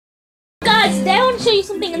Today I want to show you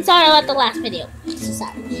something and sorry about the last video. I'm so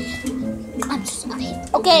sorry. I'm so sorry.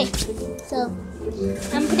 Okay, so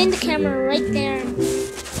I'm putting the camera right there.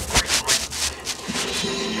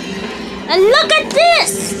 And look at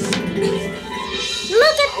this!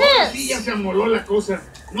 Look at this! Sí, ya se amoló la cosa.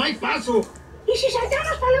 No hay paso. ¿Y si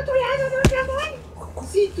saltamos para el otro lado, don Ramón?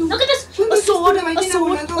 Sí, tú. Look at this! A sword! A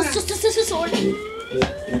sword! A sword!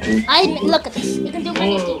 Look at this. You can do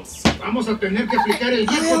many things. Vamos a tener que aplicar el I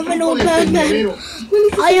viejo am an truco old del man. tendedero.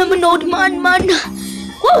 I am an old man.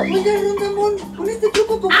 Woo! Oiga, don Ramón, con este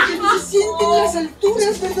truco como que no se sienten las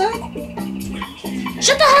alturas, ¿verdad?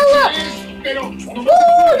 Shut the hell up! Pero...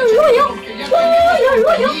 Aleluya! porque ya tenemos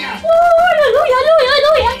compañía.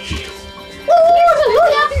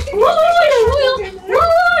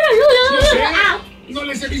 Aleluya! No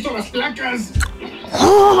les he visto las placas.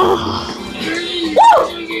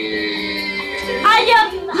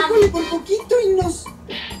 Híjole, por poquito y nos...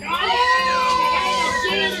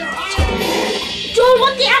 Joel,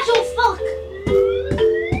 what the actual fuck?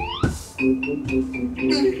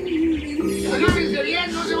 Agárrense bien,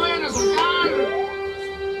 no se vayan a soltar.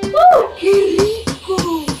 ¡Qué rico!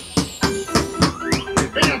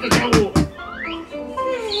 Espérate, chavo.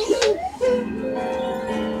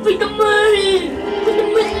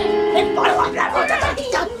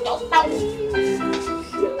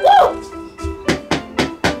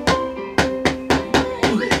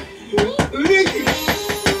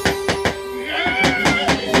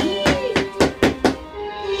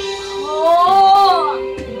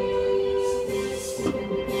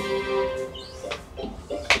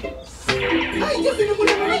 ¡Ay, ya se me fue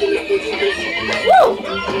la mano de la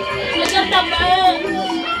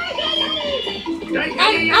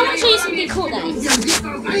I want to show you something cool, guys.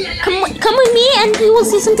 Come with me and you will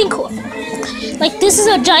see something cool. Like, this is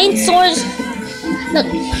a giant sword. Look.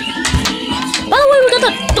 By the way, we got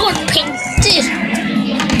the door painted.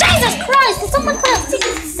 Jesus Christ! Did someone put a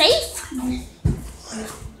secret safe?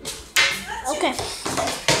 Okay.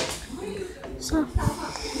 So,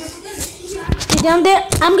 get down there.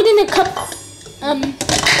 I'm getting a cup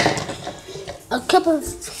of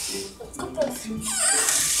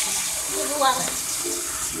water.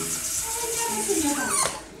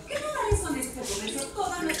 ¿Qué no darles con este comercio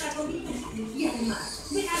toda nuestra comida? Y además,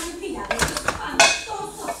 dejaron tirados los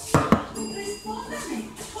espantosos. Respóndame,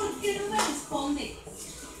 ¿por qué no me responde?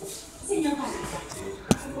 Señor Barriga.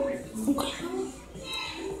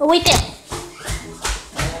 Oh, wait there.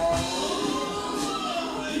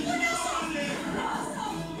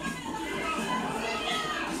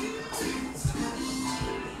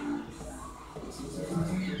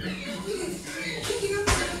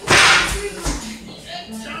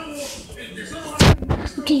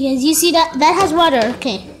 Okay, guys, you see that? That has water.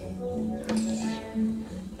 Okay.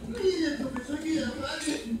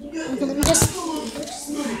 Okay, let me just.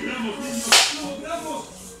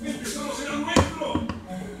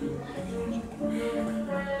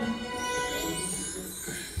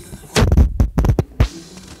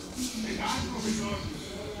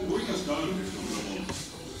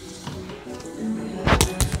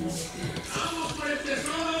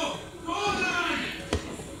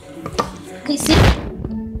 Okay, see?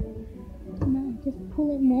 Come on, just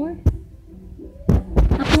pull it more.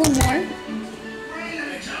 I'll pull it more.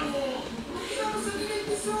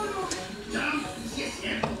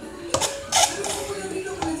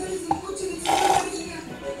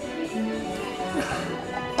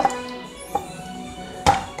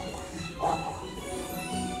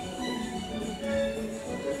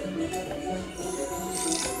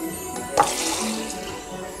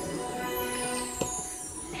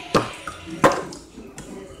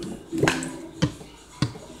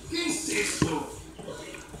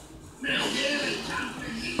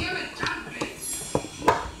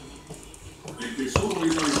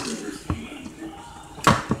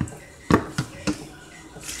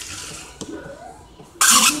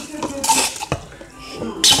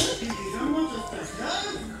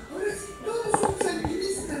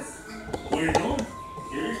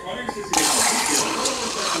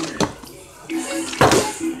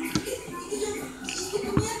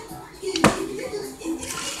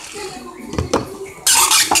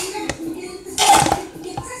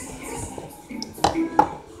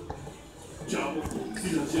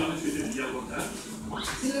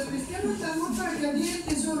 Se las presté a Ramón para que abriera el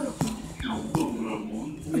tesoro. Don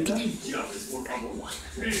Ramón, ¿me da mis llaves, por favor?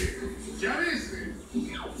 ¿Llaves?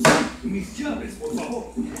 Mis llaves, por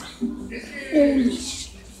favor. Es que...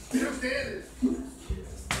 Pero usted...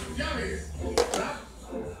 Llaves, ¿verdad?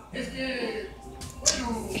 Es que...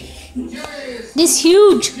 Bueno... Llaves... This is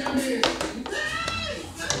huge. Llaves...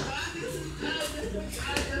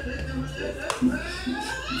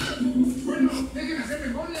 Bueno, dejen hacer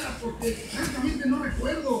memoria porque francamente no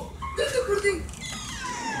recuerdo. Ya te acordé.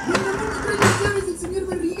 Cuando no trae las llaves del señor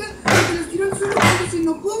Barriga, que las tiró al suelo cuando se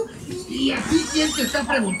enojó. ¿Y a ti quién te está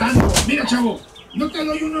preguntando? Mira, chavo, no te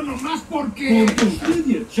doy uno nomás porque... Porque usted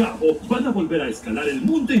y el chavo van a volver a escalar el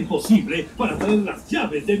monte imposible para traer las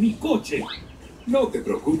llaves de mi coche. No te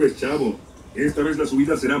preocupes, chavo. Esta vez la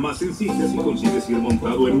subida será más sencilla si consigues ir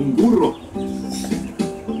montado en un burro.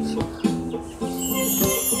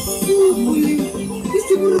 Híjole,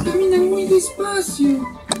 este burro camina muy despacio.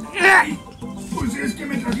 ¡Ay! Pues es que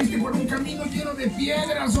me trajiste por un camino lleno de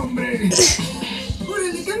piedras, hombre.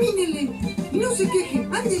 Órale, camínele. Y no se queje,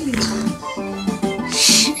 ándele.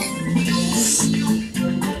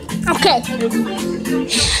 Okay.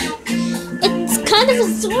 It's kind of a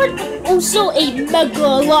sword, also a mega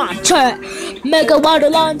launcher. Mega water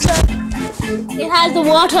launcher. It has the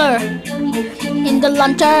water in the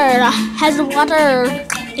launcher. Has the water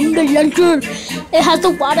in the launcher. It has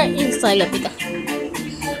the water inside of it.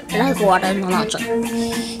 It has water in the launcher.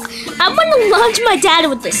 I'm gonna launch my dad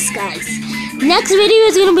with this, guys. Next video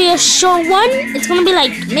is gonna be a short one. It's gonna be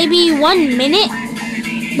like maybe 1 minute.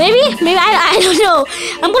 Maybe I don't know.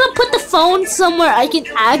 I'm gonna put the phone somewhere I can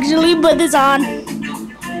actually put this on.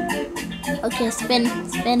 Okay, spin.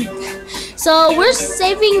 So we're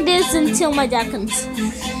saving this until my dad comes.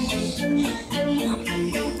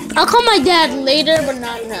 I'll call my dad later, but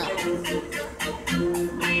not now.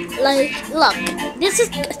 Like, look, this is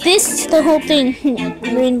the whole thing.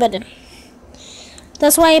 Green button.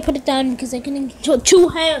 That's why I put it down, because I can control 2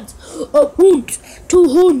 hands. Oh, hands. 2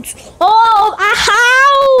 hands. Oh,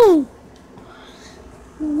 ow!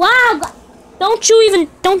 Wow! No.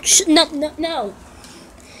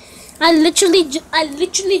 I literally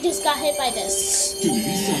just got hit by this.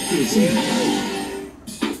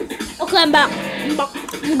 Okay, I'm back.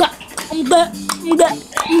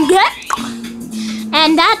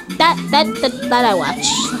 And that I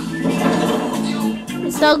watched.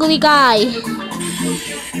 It's the ugly guy.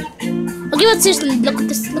 Okay, but seriously, look at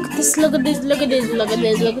this. This is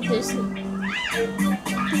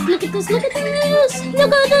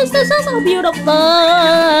so beautiful.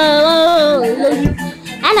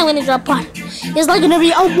 And I'm gonna drop one. It's like gonna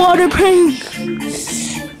be a water prank.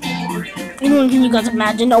 Can you guys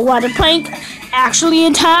imagine a water prank actually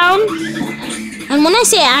in town? And when I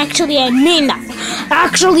say actually, I mean that.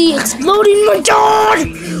 Actually exploding my dad!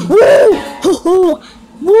 Woo! Hoo hoo!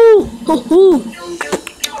 Woo! Hoo hoo!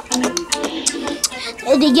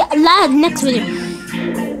 Next video.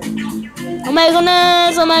 Oh my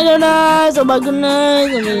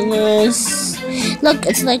goodness! Look,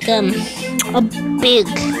 it's like a big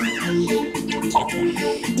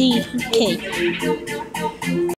DK.